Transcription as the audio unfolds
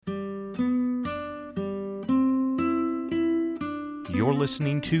You're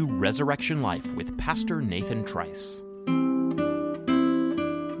listening to Resurrection Life with Pastor Nathan Trice.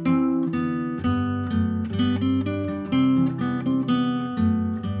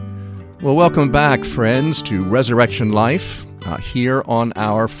 Well, welcome back, friends, to Resurrection Life here on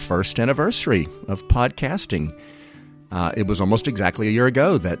our first anniversary of podcasting. It was almost exactly a year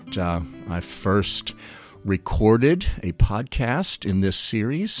ago that I first recorded a podcast in this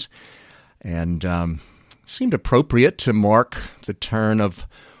series, and it seemed appropriate to mark the turn of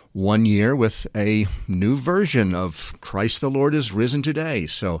 1 year with a new version of Christ the Lord is Risen Today.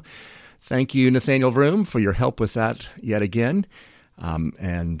 So thank you, Nathaniel Vroom, for your help with that yet again.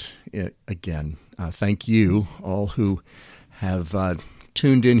 Thank you all who have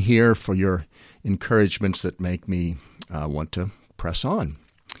tuned in here for your encouragements that make me want to press on.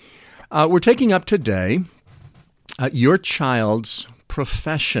 We're taking up today your child's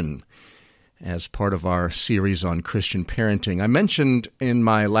profession as part of our series on Christian parenting. I mentioned in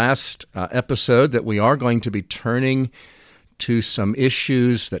my last episode that we are going to be turning to some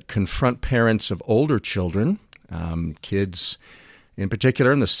issues that confront parents of older children, kids in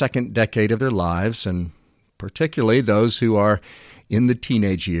particular in the second decade of their lives, and particularly those who are in the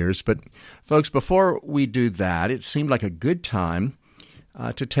teenage years. But folks, before we do that, it seemed like a good time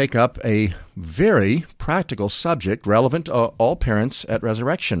to take up a very practical subject relevant to all parents at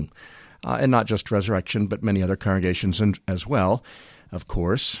Resurrection, and not just Resurrection, but many other congregations as well, of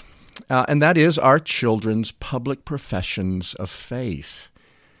course, and that is our children's public professions of faith.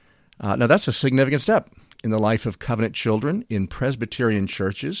 Now, that's a significant step in the life of covenant children in Presbyterian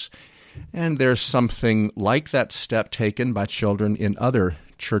churches, and there's something like that step taken by children in other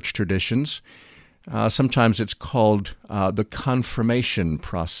church traditions. Sometimes it's called the confirmation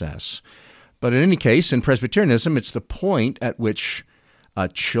process. But in any case, in Presbyterianism, it's the point at which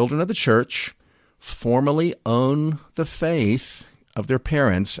children of the church formally own the faith of their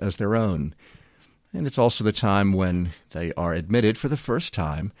parents as their own. And it's also the time when they are admitted for the first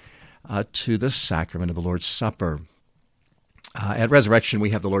time to the sacrament of the Lord's Supper. At Resurrection,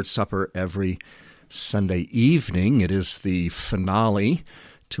 we have the Lord's Supper every Sunday evening. It is the finale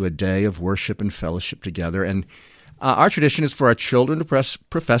to a day of worship and fellowship together. And our tradition is for our children to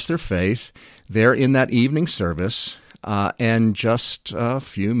profess their faith there in that evening service, and just a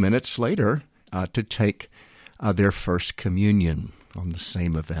few minutes later to take their first communion on the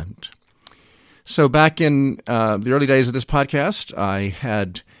same event. So back in the early days of this podcast, I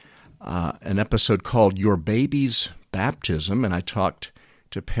had an episode called Your Baby's Baptism, and I talked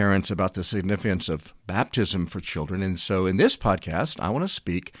to parents about the significance of baptism for children. And so in this podcast, I want to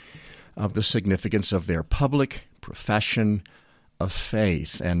speak of the significance of their public profession of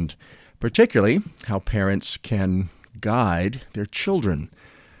faith, and particularly how parents can guide their children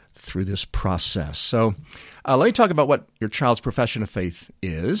through this process. So let me talk about what your child's profession of faith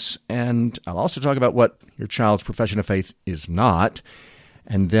is, and I'll also talk about what your child's profession of faith is not,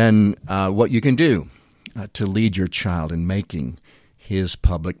 and then what you can do to lead your child in making his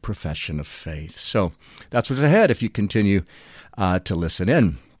public profession of faith. So that's what's ahead if you continue to listen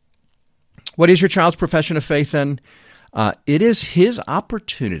in. What is your child's profession of faith then? It is his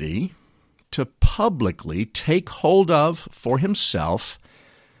opportunity to publicly take hold of for himself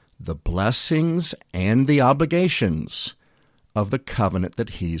the blessings and the obligations of the covenant that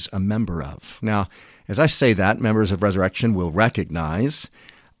he's a member of. Now, as I say that, members of Resurrection will recognize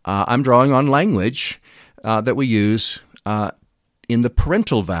I'm drawing on language that we use in the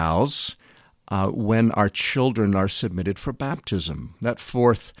parental vows when our children are submitted for baptism. That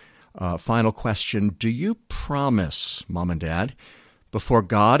fourth final question, do you promise, Mom and Dad, before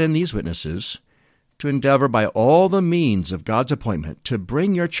God and these witnesses, to endeavor by all the means of God's appointment to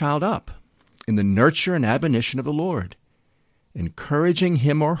bring your child up in the nurture and admonition of the Lord, encouraging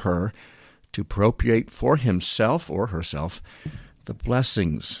him or her to appropriate for himself or herself the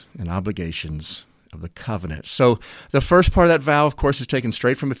blessings and obligations of the covenant? So the first part of that vow, of course, is taken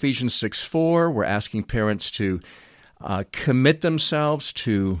straight from Ephesians 6:4. We're asking parents to commit themselves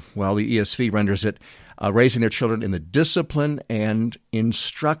to, well, the ESV renders it, raising their children in the discipline and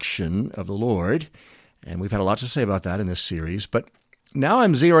instruction of the Lord. And we've had a lot to say about that in this series. But now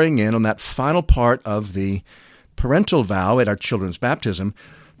I'm zeroing in on that final part of the parental vow at our children's baptism.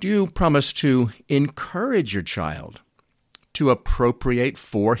 Do you promise to encourage your child to appropriate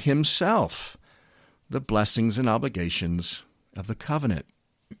for himself the blessings and obligations of the covenant?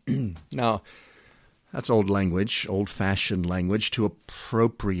 Now, that's old language, old-fashioned language. To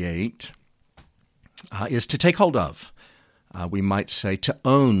appropriate is to take hold of. We might say to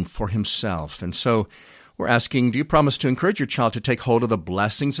own for himself. And so we're asking, do you promise to encourage your child to take hold of the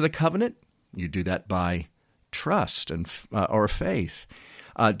blessings of the covenant? You do that by trust or faith?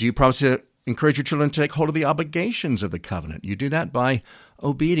 Do you promise to encourage your children to take hold of the obligations of the covenant? You do that by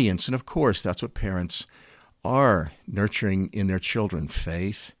obedience. And of course, that's what parents are nurturing in their children,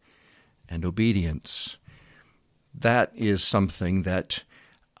 faith and obedience. That is something that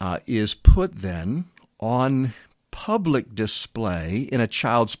is put then on public display in a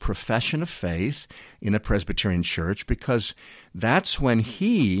child's profession of faith in a Presbyterian church, because that's when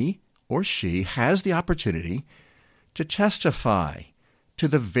he or she has the opportunity to testify to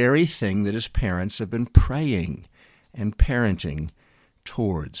the very thing that his parents have been praying and parenting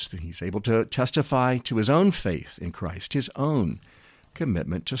towards. He's able to testify to his own faith in Christ, his own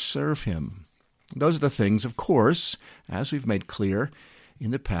commitment to serve him. Those are the things, of course, as we've made clear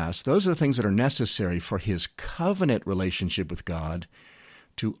in the past, those are the things that are necessary for his covenant relationship with God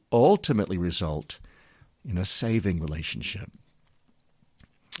to ultimately result in a saving relationship.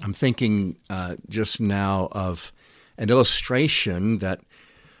 I'm thinking just now of an illustration that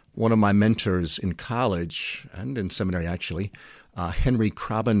one of my mentors in college and in seminary, actually, Henry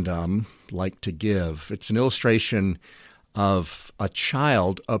Krabendam, liked to give. It's an illustration of a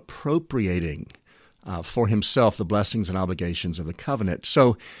child appropriating for himself the blessings and obligations of the covenant.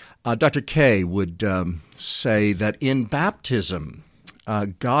 So Dr. K would say that in baptism,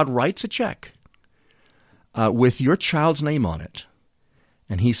 God writes a check with your child's name on it,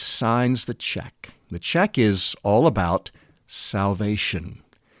 and he signs the check. The check is all about salvation.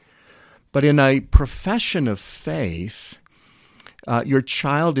 But in a profession of faith, your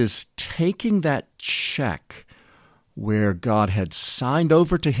child is taking that check where God had signed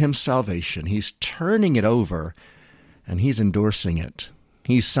over to him salvation. He's turning it over, and he's endorsing it.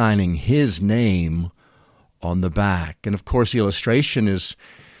 He's signing his name on the back. And of course, the illustration is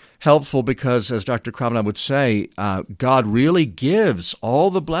helpful because, as Dr. Krabendam would say, God really gives all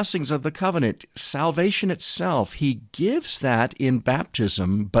the blessings of the covenant, salvation itself. He gives that in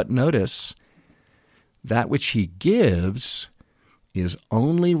baptism, but notice, that which he gives is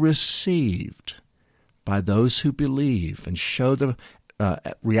only received by those who believe and show the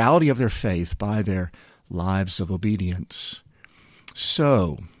reality of their faith by their lives of obedience.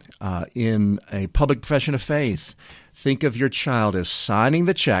 So, in a public profession of faith, think of your child as signing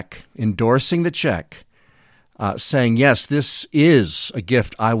the check, endorsing the check, saying, yes, this is a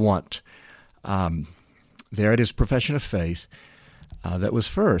gift I want. There it is, profession of faith that was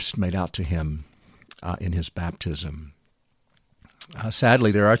first made out to him in his baptism.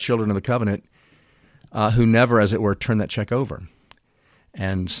 Sadly, there are children of the covenant who never, as it were, turn that check over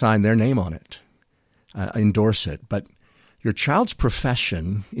and sign their name on it, endorse it. But your child's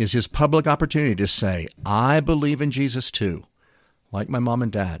profession is his public opportunity to say, I believe in Jesus too, like my mom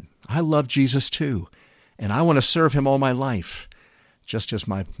and dad. I love Jesus too, and I want to serve him all my life, just as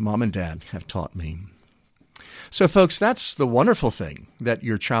my mom and dad have taught me. So, folks, that's the wonderful thing that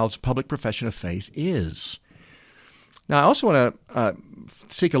your child's public profession of faith is. Now, I also want to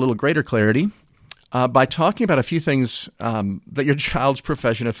seek a little greater clarity by talking about a few things that your child's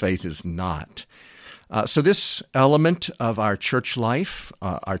profession of faith is not. So this element of our church life,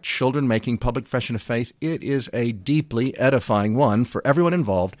 our children making public profession of faith, it is a deeply edifying one for everyone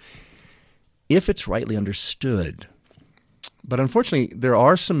involved if it's rightly understood. But unfortunately, there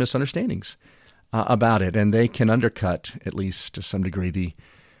are some misunderstandings about it, and they can undercut, at least to some degree, the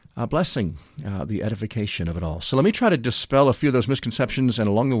blessing, the edification of it all. So let me try to dispel a few of those misconceptions, and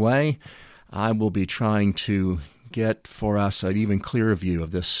along the way, I will be trying to get for us an even clearer view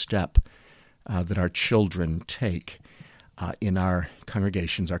of this step that our children take in our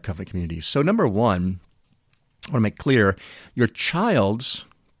congregations, our covenant communities. So number one, I want to make clear, your child's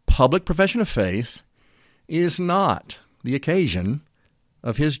public profession of faith is not the occasion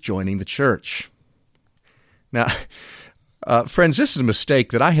of his joining the church. Now, friends, this is a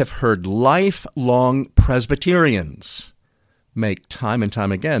mistake that I have heard lifelong Presbyterians make time and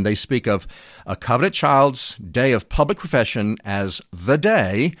time again. They speak of a covenant child's day of public profession as the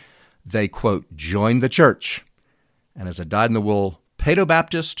day they, quote, joined the church. And as a dyed-in-the-wool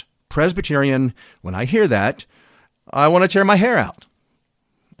Paedo-Baptist Presbyterian, when I hear that, I want to tear my hair out.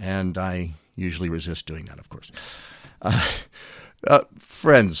 And I usually resist doing that, of course.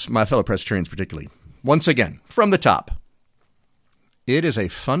 Friends, my fellow Presbyterians particularly, once again, from the top, it is a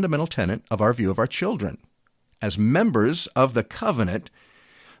fundamental tenet of our view of our children as members of the covenant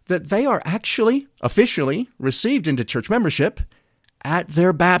that they are actually officially received into church membership at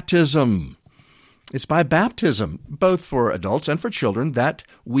their baptism. It's by baptism, both for adults and for children, that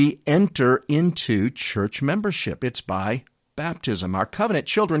we enter into church membership. It's by baptism. Our covenant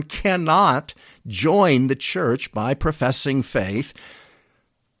children cannot join the church by professing faith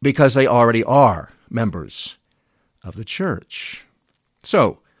because they already are members of the church.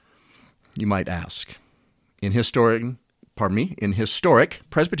 So, you might ask, in historic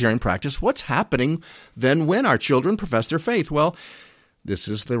Presbyterian practice, what's happening then when our children profess their faith? Well, this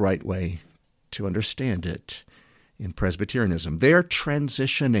is the right way to understand it in Presbyterianism. They're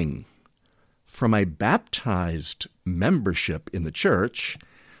transitioning from a baptized membership in the church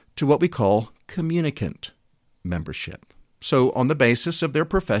to what we call communicant membership. So on the basis of their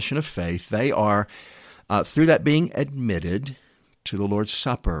profession of faith, they are, through that, being admitted to the Lord's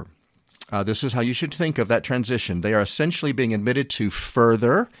Supper. This is how you should think of that transition. They are essentially being admitted to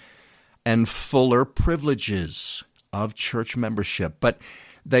further and fuller privileges of church membership. But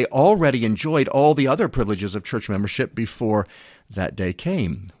they already enjoyed all the other privileges of church membership before that day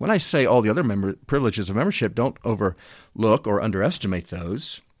came. When I say all the other privileges of membership, don't overlook or underestimate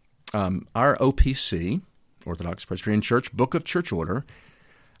those. Our OPC, Orthodox Presbyterian Church, Book of Church Order,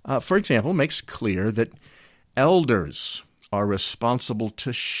 for example, makes clear that elders are responsible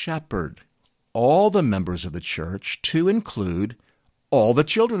to shepherd all the members of the church, to include all the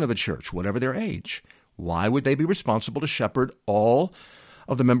children of the church, whatever their age. Why would they be responsible to shepherd all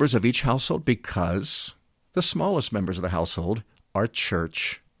of the members of each household? Because the smallest members of the household are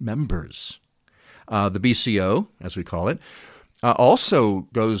church members. The BCO, as we call it, also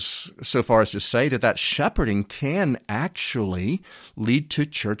goes so far as to say that shepherding can actually lead to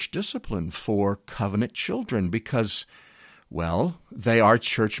church discipline for covenant children because, well, they are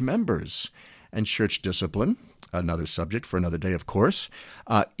church members. And church discipline, another subject for another day, of course,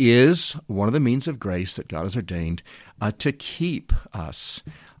 is one of the means of grace that God has ordained to keep us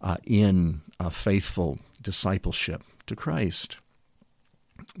in faithful discipleship to Christ.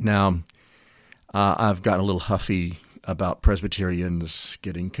 Now, I've gotten a little huffy about Presbyterians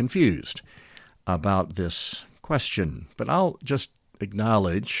getting confused about this question, but I'll just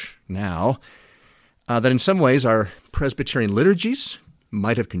acknowledge now that in some ways our Presbyterian liturgies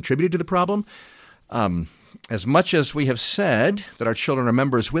might have contributed to the problem. As much as we have said that our children are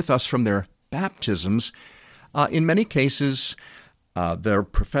members with us from their baptisms, in many cases, their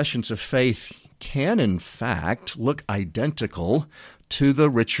professions of faith can, in fact, look identical to the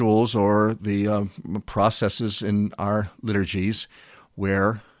rituals or the processes in our liturgies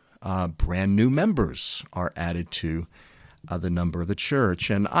where brand new members are added to the number of the church.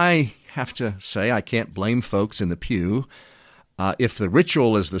 And I have to say, I can't blame folks in the pew if the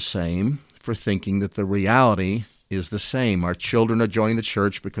ritual is the same for thinking that the reality is the same. Our children are joining the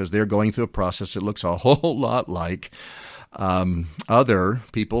church because they're going through a process that looks a whole lot like other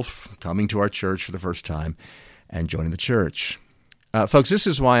people coming to our church for the first time and joining the church. Folks, this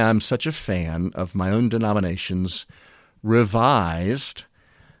is why I'm such a fan of my own denomination's revised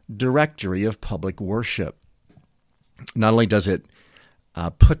Directory of Public Worship. Not only does it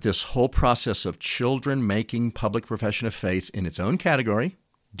put this whole process of children making public profession of faith in its own category,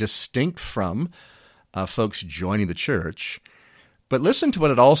 distinct from folks joining the church, but listen to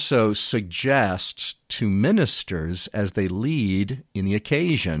what it also suggests to ministers as they lead in the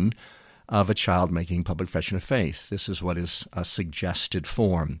occasion of a child making public profession of faith. This is what is a suggested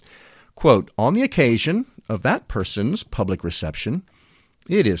form. Quote, on the occasion of that person's public reception,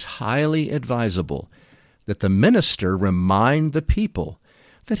 it is highly advisable that the minister remind the people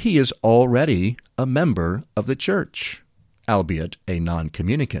that he is already a member of the church, albeit a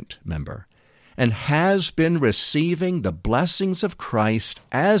non-communicant member, and has been receiving the blessings of Christ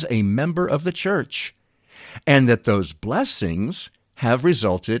as a member of the church, and that those blessings have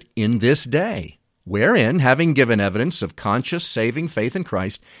resulted in this day, wherein, having given evidence of conscious saving faith in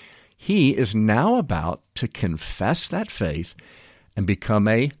Christ, he is now about to confess that faith and become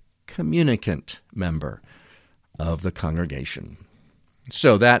a communicant member of the congregation.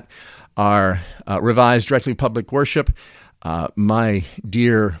 So that our revised Directory of Public Worship, my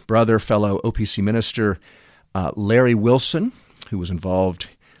dear brother, fellow OPC minister, Larry Wilson, who was involved,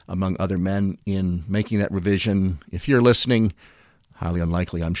 among other men, in making that revision. If you're listening, highly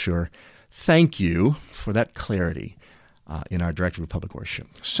unlikely, I'm sure, thank you for that clarity in our Directory of Public Worship.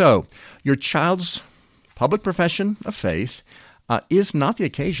 So, your child's public profession of faith is not the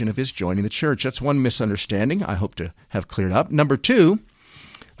occasion of his joining the church. That's one misunderstanding I hope to have cleared up. Number two,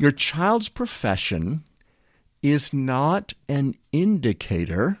 your child's profession is not an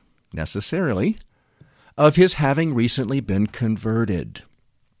indicator, necessarily, of his having recently been converted.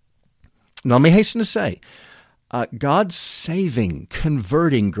 Now, let me hasten to say, God's saving,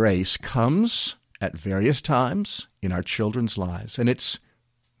 converting grace comes at various times in our children's lives, and it's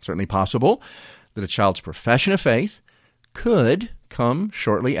certainly possible that a child's profession of faith could come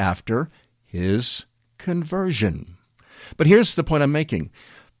shortly after his conversion. But here's the point I'm making.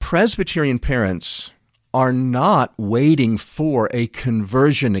 Presbyterian parents are not waiting for a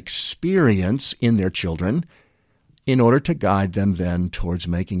conversion experience in their children in order to guide them then towards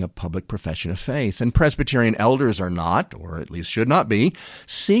making a public profession of faith. And Presbyterian elders are not, or at least should not be,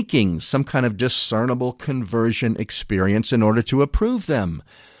 seeking some kind of discernible conversion experience in order to approve them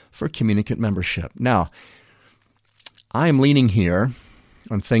for communicant membership. Now, I am leaning here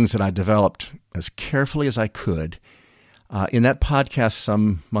on things that I developed as carefully as I could in that podcast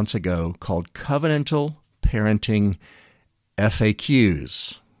some months ago called Covenantal Parenting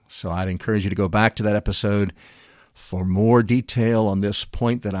FAQs. So I'd encourage you to go back to that episode for more detail on this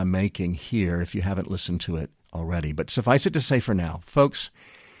point that I'm making here if you haven't listened to it already. But suffice it to say for now, folks,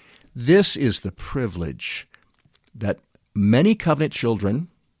 this is the privilege that many covenant children,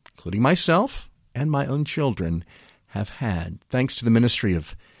 including myself and my own children, have had, thanks to the ministry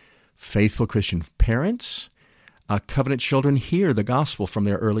of faithful Christian parents. Covenant children hear the gospel from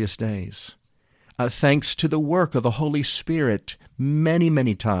their earliest days. Thanks to the work of the Holy Spirit, many,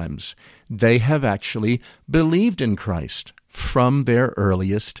 many times, they have actually believed in Christ from their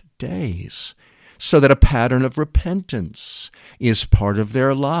earliest days, so that a pattern of repentance is part of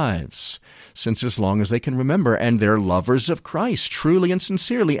their lives, since as long as they can remember, and they're lovers of Christ, truly and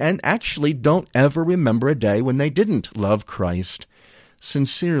sincerely, and actually don't ever remember a day when they didn't love Christ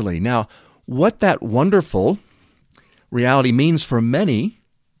sincerely. Now, what that wonderful reality means for many,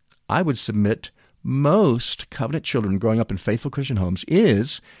 I would submit most covenant children growing up in faithful Christian homes,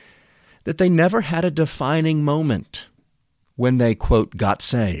 is that they never had a defining moment when they, quote, got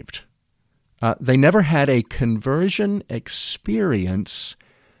saved. They never had a conversion experience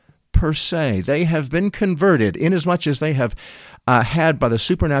per se. They have been converted inasmuch as they have had, by the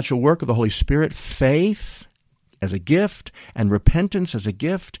supernatural work of the Holy Spirit, faith as a gift and repentance as a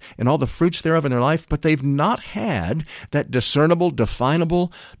gift and all the fruits thereof in their life, but they've not had that discernible,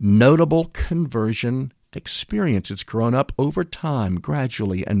 definable, notable conversion experience. It's grown up over time,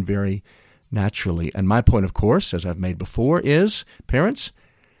 gradually and very naturally. And my point, of course, as I've made before, is, parents,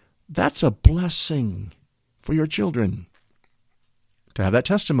 that's a blessing for your children to have that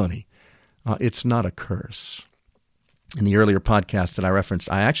testimony. It's not a curse. In the earlier podcast that I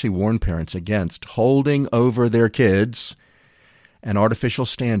referenced, I actually warned parents against holding over their kids an artificial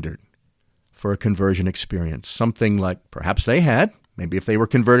standard for a conversion experience, something like perhaps they had, maybe if they were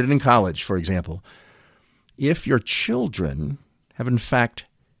converted in college, for example. If your children have in fact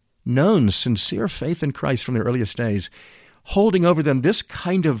known sincere faith in Christ from their earliest days, holding over them this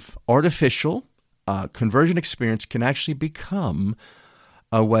kind of artificial conversion experience can actually become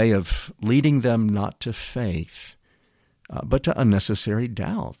a way of leading them not to faith, but to unnecessary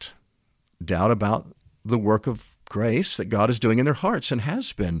doubt. Doubt about the work of grace that God is doing in their hearts and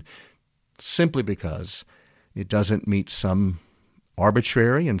has been, simply because it doesn't meet some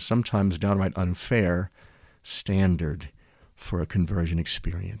arbitrary and sometimes downright unfair standard for a conversion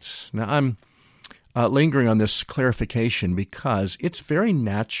experience. Now, I'm lingering on this clarification because it's very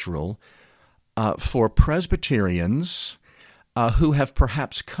natural for Presbyterians who have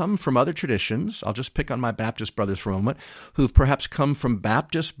perhaps come from other traditions, I'll just pick on my Baptist brothers for a moment, who've perhaps come from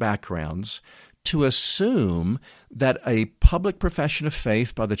Baptist backgrounds, to assume that a public profession of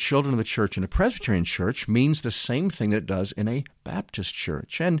faith by the children of the church in a Presbyterian church means the same thing that it does in a Baptist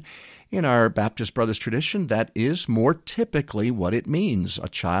church. And in our Baptist brothers tradition, that is more typically what it means. A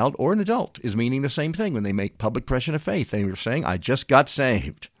child or an adult is meaning the same thing when they make public profession of faith. They were saying, I just got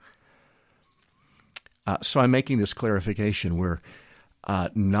saved. So I'm making this clarification. We're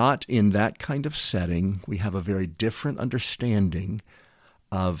not in that kind of setting. We have a very different understanding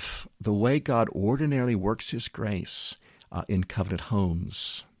of the way God ordinarily works His grace in covenant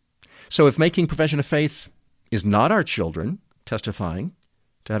homes. So if making profession of faith is not our children testifying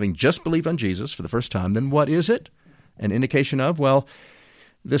to having just believed on Jesus for the first time, then what is it an indication of? Well,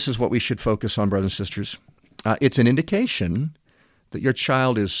 this is what we should focus on, brothers and sisters. It's an indication that your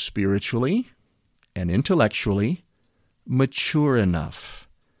child is spiritually and intellectually mature enough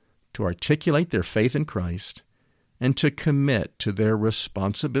to articulate their faith in Christ and to commit to their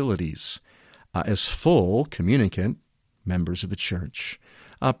responsibilities as full communicant members of the church.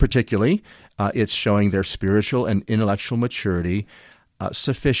 Particularly, it's showing their spiritual and intellectual maturity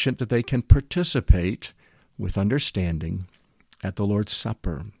sufficient that they can participate with understanding at the Lord's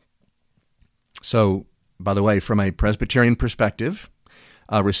Supper. So, by the way, from a Presbyterian perspective,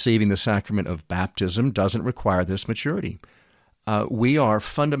 receiving the sacrament of baptism doesn't require this maturity. We are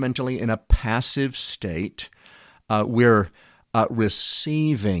fundamentally in a passive state. We're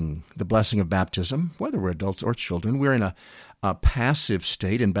receiving the blessing of baptism, whether we're adults or children. We're in a passive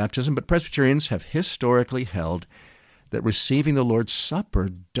state in baptism, but Presbyterians have historically held that receiving the Lord's Supper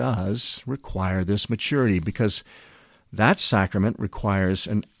does require this maturity, because that sacrament requires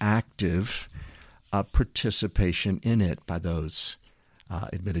an active participation in it by those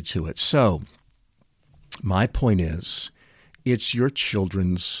admitted to it. So, my point is, it's your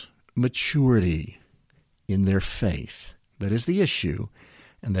children's maturity in their faith that is the issue,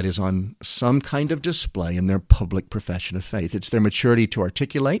 and that is on some kind of display in their public profession of faith. It's their maturity to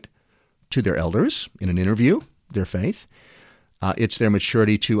articulate to their elders in an interview their faith. It's their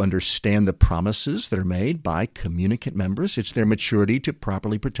maturity to understand the promises that are made by communicant members. It's their maturity to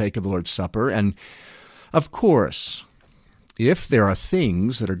properly partake of the Lord's Supper. And, of course, if there are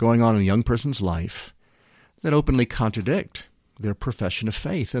things that are going on in a young person's life that openly contradict their profession of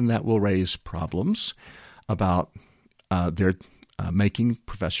faith, and that will raise problems about their making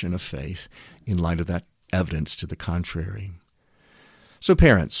profession of faith in light of that evidence to the contrary. So,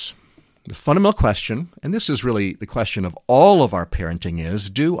 parents, the fundamental question, and this is really the question of all of our parenting, is,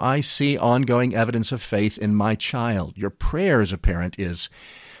 do I see ongoing evidence of faith in my child? Your prayer as a parent is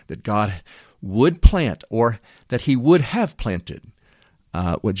that God would plant, or that he would have planted,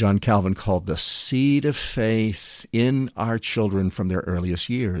 what John Calvin called the seed of faith in our children from their earliest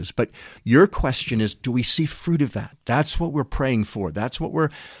years. But your question is, do we see fruit of that? That's what we're praying for. That's what we're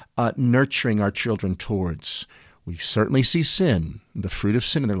nurturing our children towards. We certainly see sin, the fruit of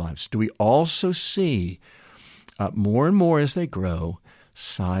sin in their lives. Do we also see more and more as they grow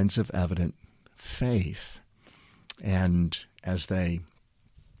signs of evident faith? And as they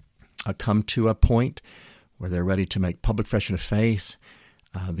come to a point where they're ready to make public profession of faith,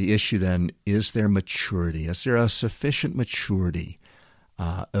 the issue then is their maturity. Is there a sufficient maturity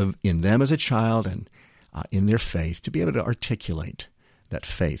in them as a child and in their faith to be able to articulate that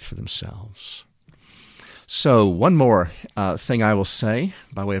faith for themselves? So one more thing I will say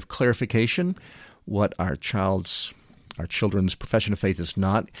by way of clarification, what our children's profession of faith is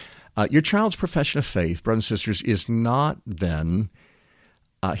not. Your child's profession of faith, brothers and sisters, is not then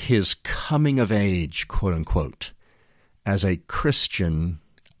his coming of age, quote unquote, as a Christian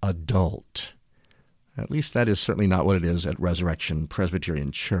adult. At least that is certainly not what it is at Resurrection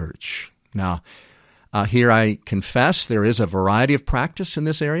Presbyterian Church. Now, here I confess there is a variety of practice in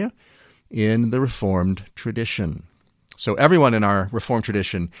this area in the Reformed tradition. So everyone in our Reformed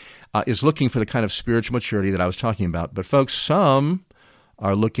tradition is looking for the kind of spiritual maturity that I was talking about. But folks, some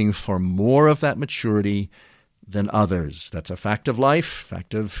are looking for more of that maturity than others. That's a fact of life,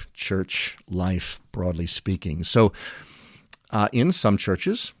 fact of church life, broadly speaking. So in some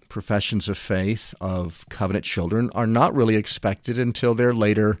churches, professions of faith of covenant children are not really expected until their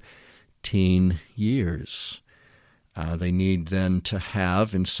later teen years. They need then to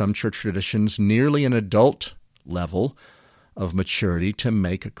have, in some church traditions, nearly an adult level of maturity to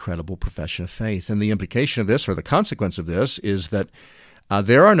make a credible profession of faith. And the implication of this, or the consequence of this, is that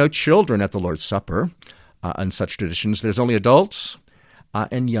there are no children at the Lord's Supper in such traditions. There's only adults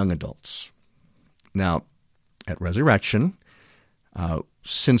and young adults. Now, at Resurrection,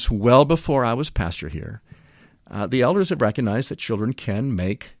 since well before I was pastor here, the elders have recognized that children can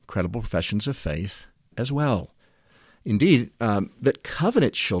make credible professions of faith as well. Indeed, that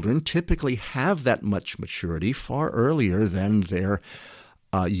covenant children typically have that much maturity far earlier than their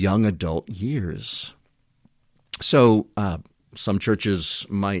young adult years. So some churches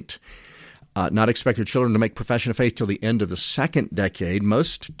might not expect their children to make profession of faith till the end of the second decade.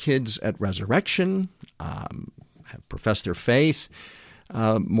 Most kids at Resurrection have professed their faith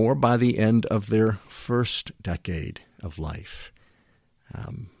more by the end of their first decade of life.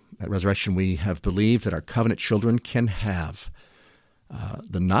 At Resurrection, we have believed that our covenant children can have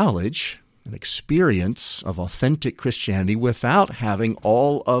the knowledge and experience of authentic Christianity without having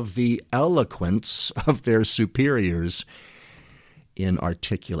all of the eloquence of their superiors in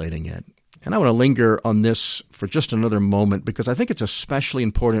articulating it. And I want to linger on this for just another moment, because I think it's especially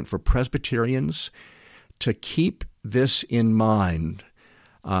important for Presbyterians to keep this in mind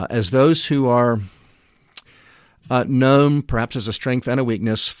as those who are known perhaps as a strength and a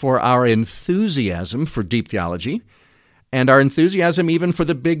weakness for our enthusiasm for deep theology and our enthusiasm even for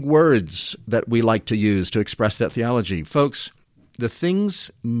the big words that we like to use to express that theology. Folks, the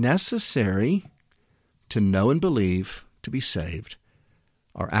things necessary to know and believe to be saved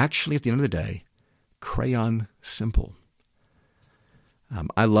are actually, at the end of the day, crayon simple.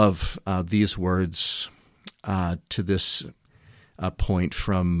 I love these words to this point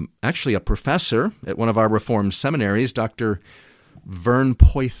from actually a professor at one of our Reformed seminaries, Dr. Vern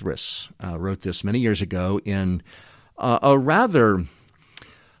Poythress, wrote this many years ago in a rather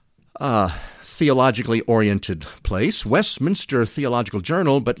theologically oriented place, Westminster Theological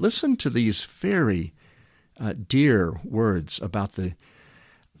Journal, but listen to these very dear words about the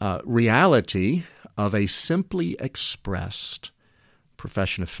reality of a simply expressed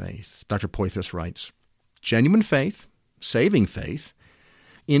profession of faith. Dr. Poitras writes, genuine faith, saving faith,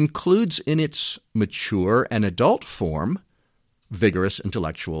 includes in its mature and adult form vigorous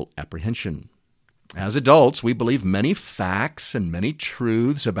intellectual apprehension. As adults, we believe many facts and many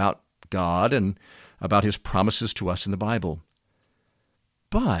truths about God and about His promises to us in the Bible.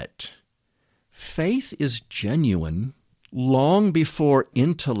 But faith is genuine long before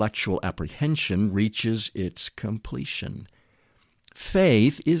intellectual apprehension reaches its completion.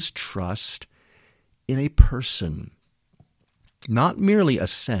 Faith is trust in a person, not merely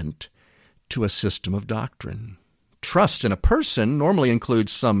assent to a system of doctrine. Trust in a person normally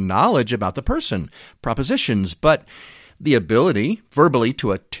includes some knowledge about the person, propositions, but the ability verbally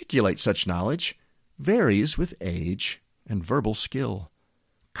to articulate such knowledge varies with age and verbal skill.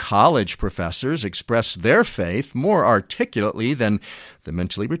 College professors express their faith more articulately than the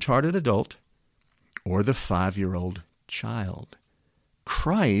mentally retarded adult or the 5-year-old child.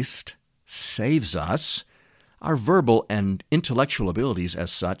 Christ saves us. Our verbal and intellectual abilities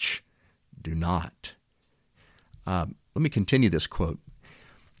as such do not. Let me continue this quote.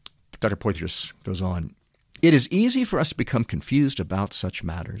 Dr. Poitras goes on, it is easy for us to become confused about such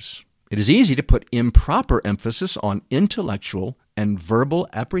matters. It is easy to put improper emphasis on intellectual and verbal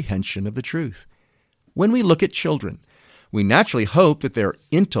apprehension of the truth. When we look at children, we naturally hope that their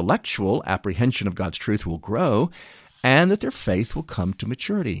intellectual apprehension of God's truth will grow and that their faith will come to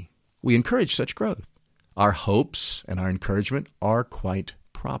maturity. We encourage such growth. Our hopes and our encouragement are quite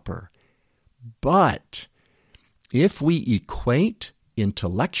proper. But if we equate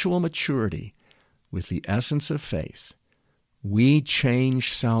intellectual maturity with the essence of faith, we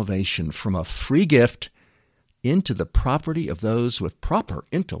change salvation from a free gift into the property of those with proper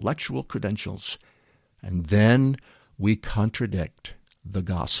intellectual credentials. And then we contradict the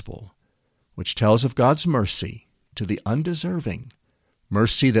gospel, which tells of God's mercy to the undeserving,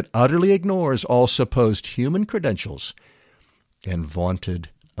 mercy that utterly ignores all supposed human credentials and vaunted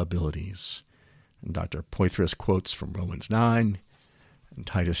abilities. And Dr. Poitras quotes from Romans 9 and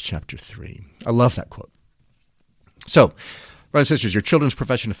Titus chapter 3. I love that quote. So, brothers and sisters, your children's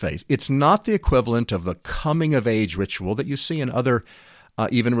profession of faith, it's not the equivalent of the coming-of-age ritual that you see in other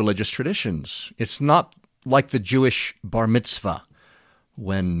even religious traditions. It's not like the Jewish bar mitzvah,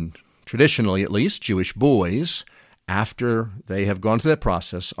 when traditionally, at least, Jewish boys, after they have gone through that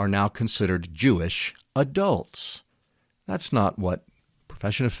process, are now considered Jewish adults. That's not what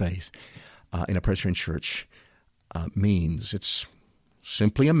profession of faith in a Presbyterian church means. It's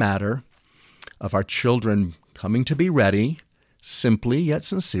simply a matter of our children coming to be ready, simply yet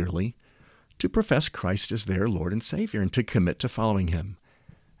sincerely, to profess Christ as their Lord and Savior and to commit to following Him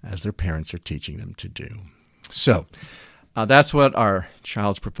as their parents are teaching them to do. So, that's what our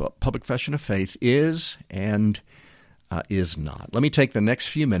child's public profession of faith is and is not. Let me take the next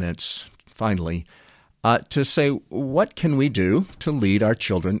few minutes, finally, to say, what can we do to lead our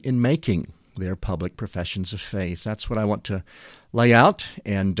children in making their public professions of faith? That's what I want to lay out,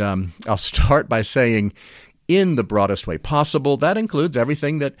 and I'll start by saying, in the broadest way possible, that includes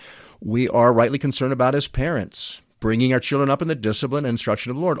everything that we are rightly concerned about as parents, bringing our children up in the discipline and instruction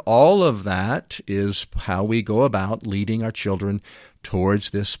of the Lord. All of that is how we go about leading our children towards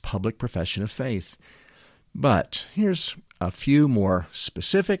this public profession of faith. But here's a few more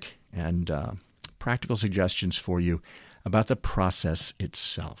specific and practical suggestions for you about the process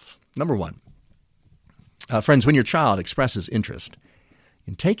itself. Number one, friends, when your child expresses interest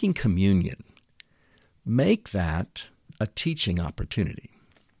in taking communion, make that a teaching opportunity.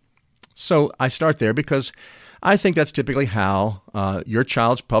 So I start there because I think that's typically how your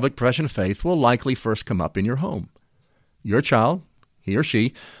child's public profession of faith will likely first come up in your home. Your child, he or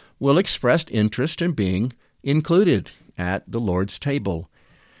she, will express interest in being included at the Lord's table.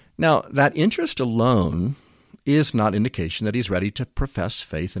 Now, that interest alone is not indication that he's ready to profess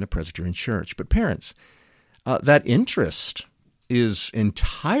faith in a Presbyterian church. But parents, that interest is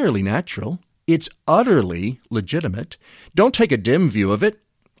entirely natural. It's utterly legitimate. Don't take a dim view of it.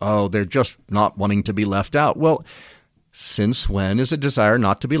 Oh, they're just not wanting to be left out. Well, since when is a desire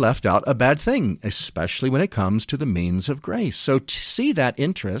not to be left out a bad thing, especially when it comes to the means of grace? So to see that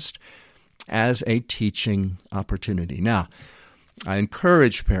interest as a teaching opportunity. Now, I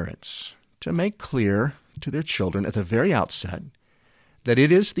encourage parents to make clear to their children at the very outset that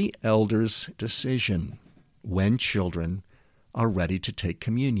it is the elder's decision when children are ready to take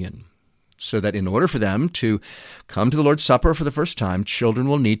communion. So that in order for them to come to the Lord's Supper for the first time, children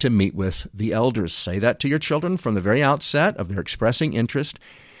will need to meet with the elders. Say that to your children from the very outset of their expressing interest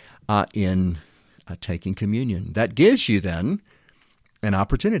in taking communion. That gives you then an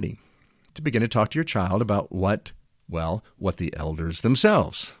opportunity to begin to talk to your child about what the elders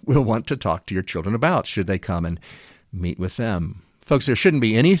themselves will want to talk to your children about should they come and meet with them. Folks, there shouldn't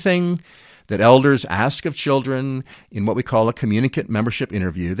be anything that elders ask of children in what we call a communicant membership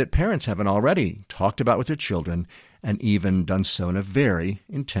interview that parents haven't already talked about with their children and even done so in a very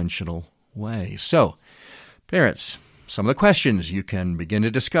intentional way. So, parents, some of the questions you can begin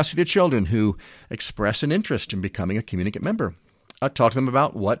to discuss with your children who express an interest in becoming a communicant member. Talk to them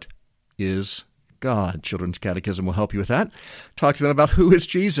about what is God. Children's Catechism will help you with that. Talk to them about who is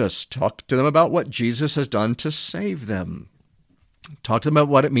Jesus. Talk to them about what Jesus has done to save them. Talk to them about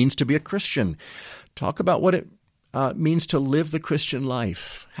what it means to be a Christian. Talk about what it means to live the Christian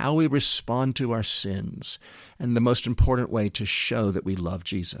life, how we respond to our sins, and the most important way to show that we love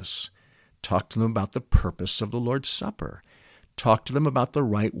Jesus. Talk to them about the purpose of the Lord's Supper. Talk to them about the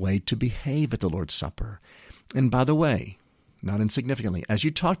right way to behave at the Lord's Supper. And by the way, not insignificantly, as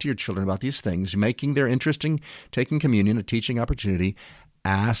you talk to your children about these things, making their interest in taking communion a teaching opportunity,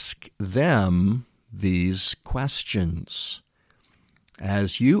 ask them these questions.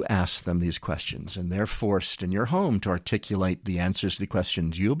 As you ask them these questions, and they're forced in your home to articulate the answers to the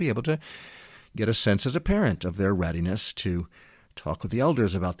questions, you'll be able to get a sense as a parent of their readiness to talk with the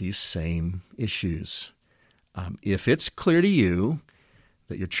elders about these same issues. If it's clear to you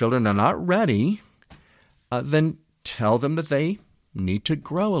that your children are not ready, then tell them that they need to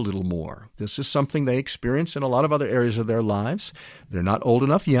grow a little more. This is something they experience in a lot of other areas of their lives. They're not old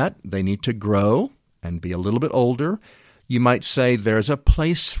enough yet. They need to grow and be a little bit older. You might say there's a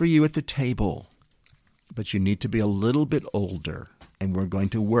place for you at the table, but you need to be a little bit older, and we're going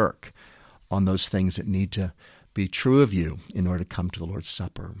to work on those things that need to be true of you in order to come to the Lord's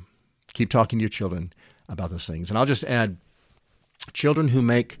Supper. Keep talking to your children about those things. And I'll just add, children who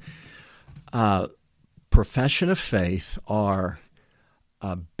make profession of faith are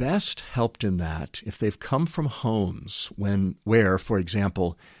best helped in that if they've come from homes where, for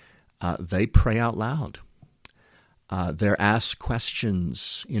example, they pray out loud. They're asked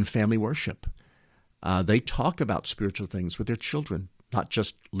questions in family worship. They talk about spiritual things with their children, not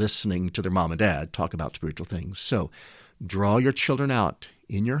just listening to their mom and dad talk about spiritual things. So draw your children out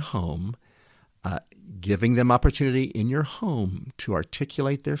in your home, giving them opportunity in your home to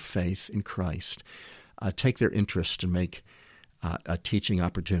articulate their faith in Christ. Take their interest and make a teaching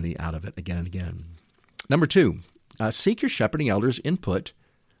opportunity out of it again and again. Number 2, seek your shepherding elders' input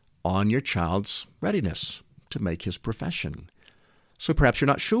on your child's readiness to make his profession. So perhaps you're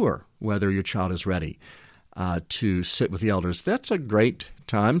not sure whether your child is ready to sit with the elders. That's a great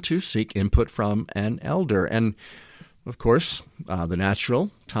time to seek input from an elder. And, of course, the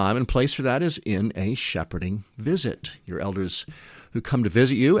natural time and place for that is in a shepherding visit. Your elders who come to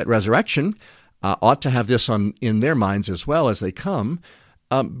visit you at Resurrection ought to have this in their minds as well as they come.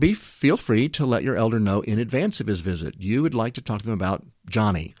 Feel free to let your elder know in advance of his visit. You would like to talk to them about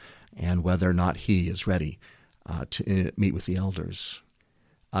Johnny and whether or not he is ready to meet with the elders.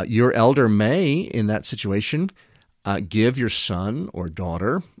 Your elder may, in that situation, give your son or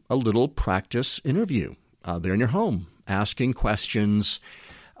daughter a little practice interview there in your home, asking questions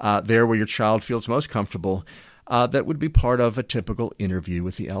there where your child feels most comfortable. That would be part of a typical interview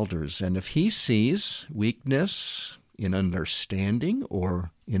with the elders. And if he sees weakness in understanding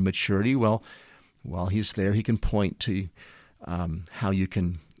or in maturity, well, while he's there, he can point to how you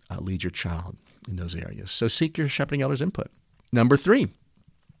can lead your child in those areas. So seek your shepherding elders' input. Number 3,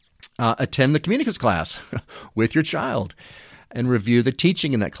 attend the communicants class with your child and review the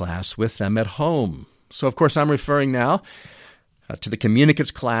teaching in that class with them at home. So, of course, I'm referring now to the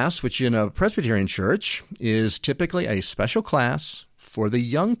communicants class, which in a Presbyterian church is typically a special class for the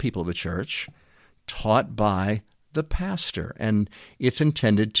young people of the church taught by the pastor, and it's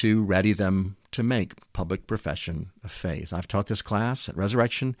intended to ready them to make public profession of faith. I've taught this class at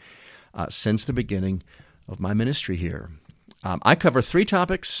Resurrection since the beginning of my ministry here. I cover 3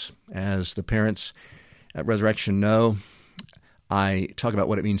 topics, as the parents at Resurrection know. I talk about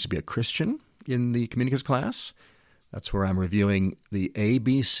what it means to be a Christian in the communicants class. That's where I'm reviewing the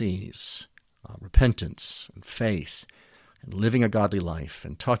ABCs, repentance and faith, and living a godly life,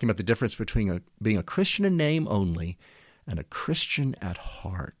 and talking about the difference between being a Christian in name only and a Christian at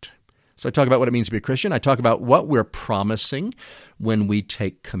heart. So I talk about what it means to be a Christian. I talk about what we're promising when we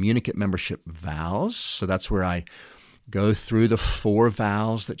take communicant membership vows. So that's where I go through the 4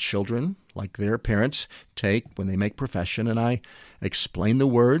 vows that children, like their parents, take when they make profession, and I explain the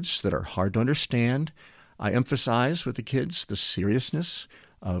words that are hard to understand. I emphasize with the kids the seriousness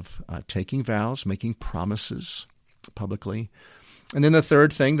of taking vows, making promises publicly. And then the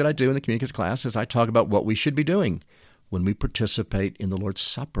third thing that I do in the communicants class is I talk about what we should be doing when we participate in the Lord's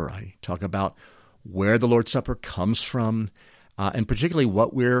Supper. I talk about where the Lord's Supper comes from, and particularly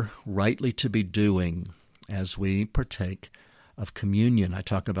what we're rightly to be doing as we partake of communion. I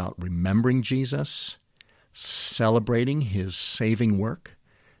talk about remembering Jesus, celebrating his saving work,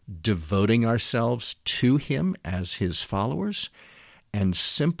 devoting ourselves to him as his followers, and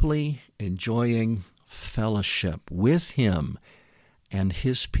simply enjoying fellowship with him and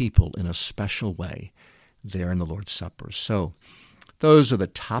his people in a special way there in the Lord's Supper. So those are the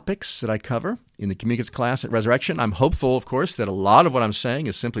topics that I cover in the communicants class at Resurrection. I'm hopeful, of course, that a lot of what I'm saying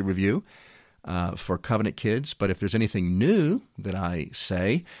is simply review for Covenant kids, but if there's anything new that I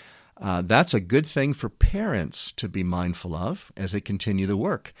say, that's a good thing for parents to be mindful of as they continue the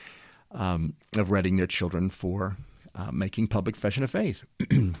work of readying their children for making public confession of faith.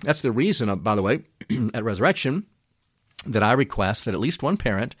 That's the reason, by the way, at Resurrection, that I request that at least one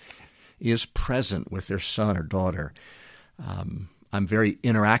parent is present with their son or daughter. I'm very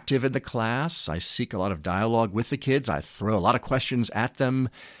interactive in the class. I seek a lot of dialogue with the kids. I throw a lot of questions at them,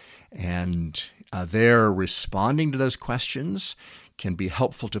 and their responding to those questions can be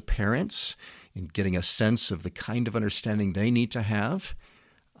helpful to parents in getting a sense of the kind of understanding they need to have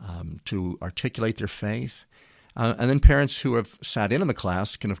to articulate their faith. And then parents who have sat in on the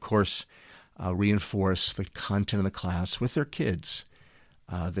class can, of course, reinforce the content of the class with their kids.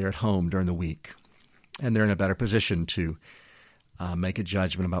 They're at home during the week, and they're in a better position to make a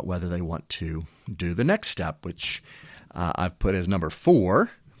judgment about whether they want to do the next step, which I've put as number 4.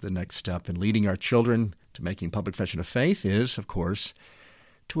 The next step in leading our children to making public confession of faith is, of course,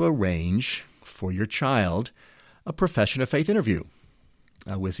 to arrange for your child a profession of faith interview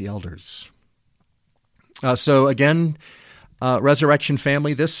with the elders. So again, Resurrection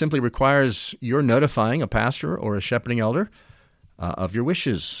family, this simply requires your notifying a pastor or a shepherding elder of your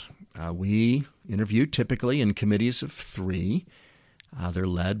wishes. We interview typically in committees of 3. They're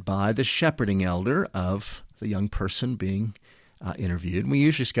led by the shepherding elder of the young person being interviewed. We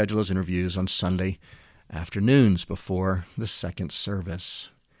usually schedule those interviews on Sunday afternoons before the second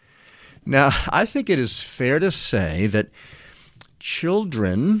service. Now, I think it is fair to say that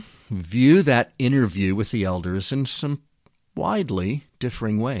children view that interview with the elders in some widely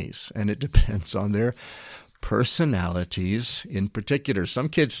differing ways, and it depends on their personalities in particular. Some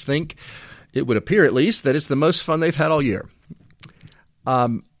kids think, it would appear at least, that it's the most fun they've had all year.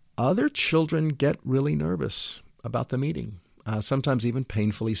 Other children get really nervous about the meeting, sometimes even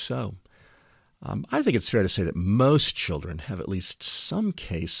painfully so. I think it's fair to say that most children have at least some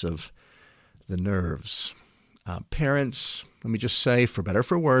case of the nerves. Parents, let me just say, for better or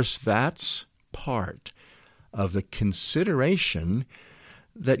for worse, that's part of the consideration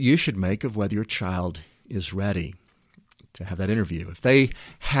that you should make of whether your child is ready to have that interview. If they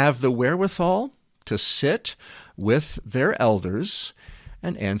have the wherewithal to sit with their elders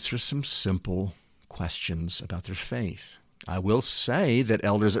and answer some simple questions about their faith. I will say that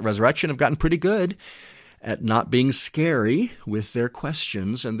elders at Resurrection have gotten pretty good at not being scary with their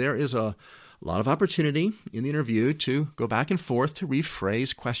questions, and there is a lot of opportunity in the interview to go back and forth to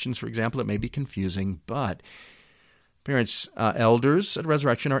rephrase questions, for example, that may be confusing. But parents, elders at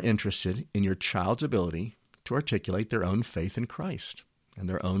Resurrection are interested in your child's ability to articulate their own faith in Christ and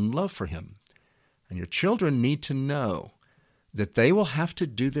their own love for him. And your children need to know that they will have to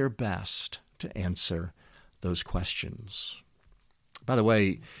do their best to answer those questions. By the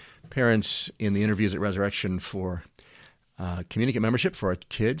way, parents in the interviews at Resurrection for communicant membership for our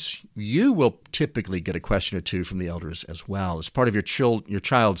kids, you will typically get a question or two from the elders as well. As part of your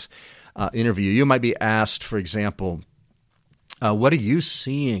child's interview, you might be asked, for example, what are you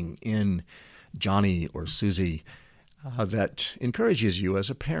seeing in Johnny or Susie that encourages you as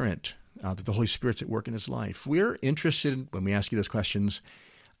a parent, that the Holy Spirit's at work in his life? We're interested, when we ask you those questions,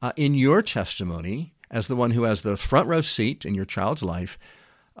 in your testimony as the one who has the front row seat in your child's life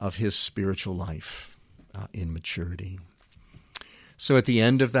of his spiritual life in maturity. So at the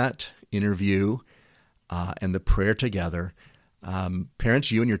end of that interview and the prayer together,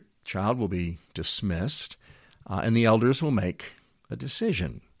 parents, you and your child will be dismissed, and the elders will make a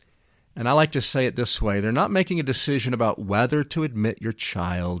decision. And I like to say it this way: they're not making a decision about whether to admit your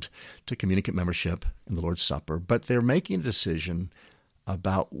child to communicant membership in the Lord's Supper, but they're making a decision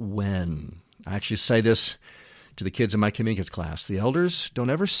about when. I actually say this to the kids in my communicants class. The elders don't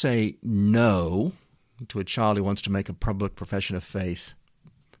ever say no to a child who wants to make a public profession of faith,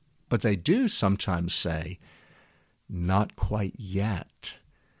 but they do sometimes say not quite yet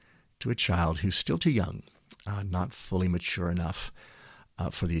to a child who's still too young, not fully mature enough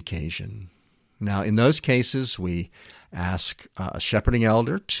for the occasion. Now, in those cases, we ask a shepherding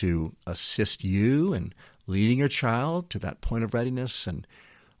elder to assist you in leading your child to that point of readiness, and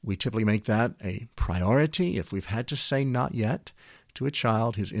we typically make that a priority if we've had to say not yet to a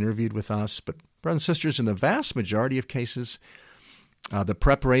child who's interviewed with us. But brothers and sisters, in the vast majority of cases, the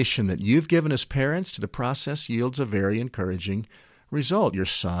preparation that you've given as parents to the process yields a very encouraging result. Your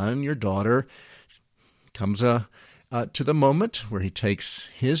son, your daughter comes to the moment where he takes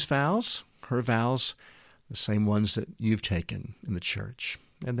his vows, her vows, the same ones that you've taken in the church,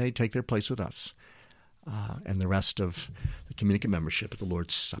 and they take their place with us and the rest of the communicant membership at the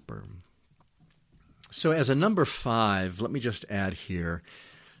Lord's Supper. So as a number 5, let me just add here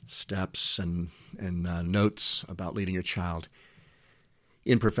steps and notes about leading your child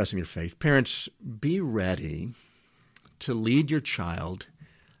in professing your faith. Parents, be ready to lead your child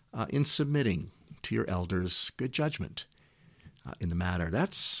in submitting to your elders' good judgment in the matter.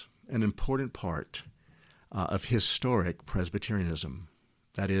 That's an important part of historic Presbyterianism.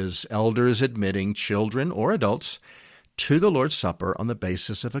 That is, elders admitting children or adults to the Lord's Supper on the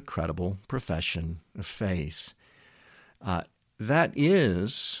basis of a credible profession of faith. That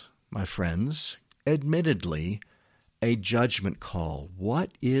is, my friends, admittedly a judgment call.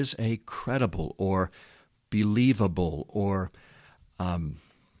 What is a credible or believable or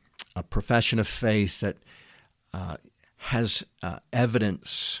a profession of faith that has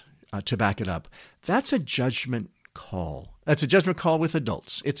evidence to back it up? That's a judgment call. That's a judgment call with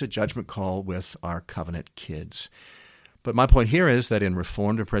adults. It's a judgment call with our covenant kids. But my point here is that in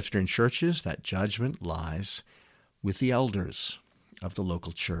Reformed and Presbyterian churches, that judgment lies with the elders of the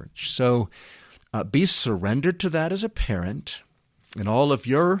local church. So be surrendered to that as a parent, and all of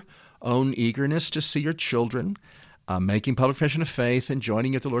your own eagerness to see your children making public profession of faith and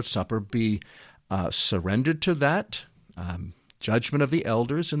joining at the Lord's Supper. Be surrendered to that judgment of the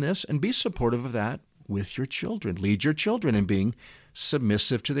elders in this, and be supportive of that with your children. Lead your children in being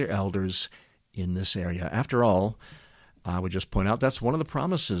submissive to their elders in this area. After all, I would just point out that's one of the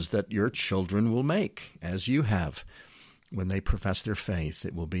promises that your children will make, as you have, when they profess their faith.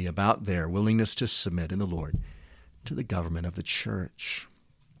 It will be about their willingness to submit in the Lord to the government of the church.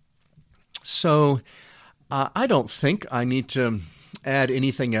 So I don't think I need to add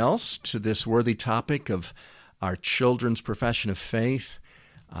anything else to this worthy topic of our children's profession of faith.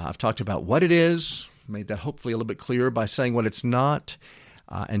 I've talked about what it is, made that hopefully a little bit clearer by saying what it's not,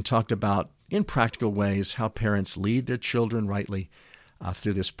 and talked about in practical ways how parents lead their children rightly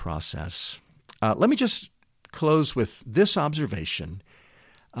through this process. Let me just close with this observation.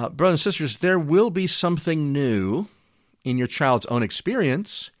 Brothers and sisters, there will be something new in your child's own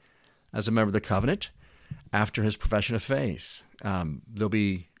experience as a member of the covenant after his profession of faith. There'll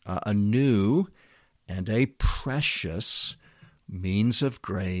be a new and a precious means of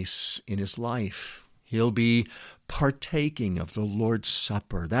grace in his life. He'll be partaking of the Lord's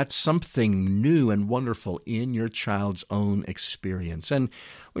Supper. That's something new and wonderful in your child's own experience. And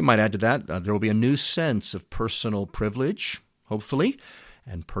we might add to that, there will be a new sense of personal privilege, hopefully,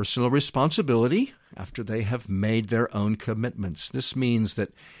 and personal responsibility after they have made their own commitments. This means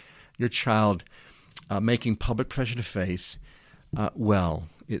that your child making public profession of faith,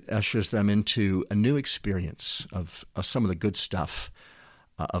 it ushers them into a new experience of some of the good stuff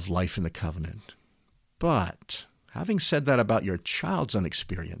of life in the covenant. But having said that about your child's own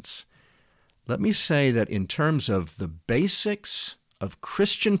experience, let me say that in terms of the basics of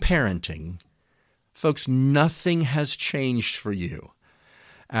Christian parenting, folks, nothing has changed for you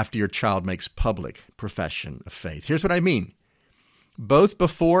after your child makes public profession of faith. Here's what I mean. Both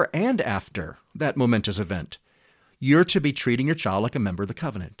before and after that momentous event, you're to be treating your child like a member of the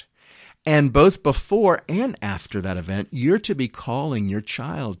covenant. And both before and after that event, you're to be calling your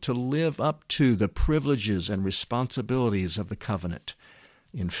child to live up to the privileges and responsibilities of the covenant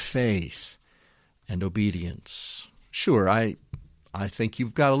in faith and obedience. Sure, I think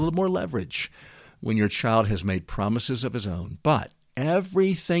you've got a little more leverage when your child has made promises of his own, but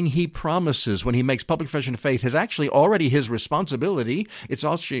everything he promises when he makes public profession of faith is actually already his responsibility. It's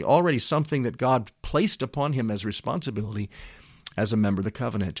actually already something that God placed upon him as responsibility as a member of the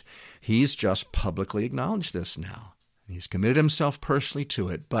covenant. He's just publicly acknowledged this now. He's committed himself personally to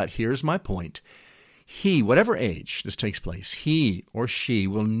it. But here's my point. He, whatever age this takes place, he or she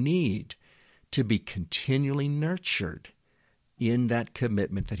will need to be continually nurtured in that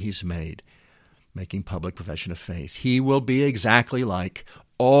commitment that he's made, making public profession of faith. He will be exactly like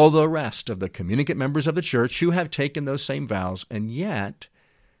all the rest of the communicant members of the church who have taken those same vows and yet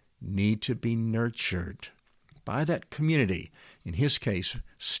need to be nurtured by that community, in his case,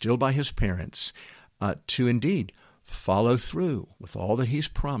 still by his parents, to indeed follow through with all that he's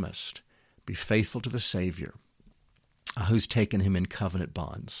promised, be faithful to the Savior who's taken him in covenant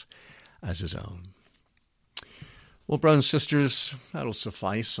bonds as his own. Well, brothers and sisters, that'll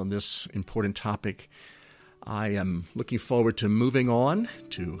suffice on this important topic. I am looking forward to moving on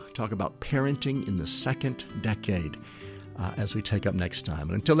to talk about parenting in the second decade as we take up next time.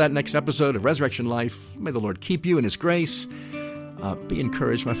 And until that next episode of Resurrection Life, may the Lord keep you in his grace. Be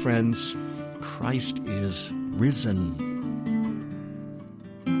encouraged, my friends. Christ is risen.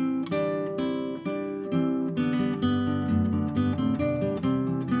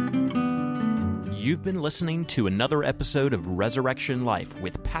 You've been listening to another episode of Resurrection Life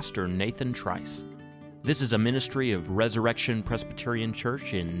with Pastor Nathan Trice. This is a ministry of Resurrection Presbyterian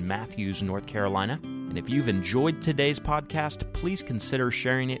Church in Matthews, North Carolina. And if you've enjoyed today's podcast, please consider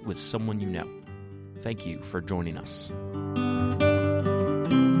sharing it with someone you know. Thank you for joining us.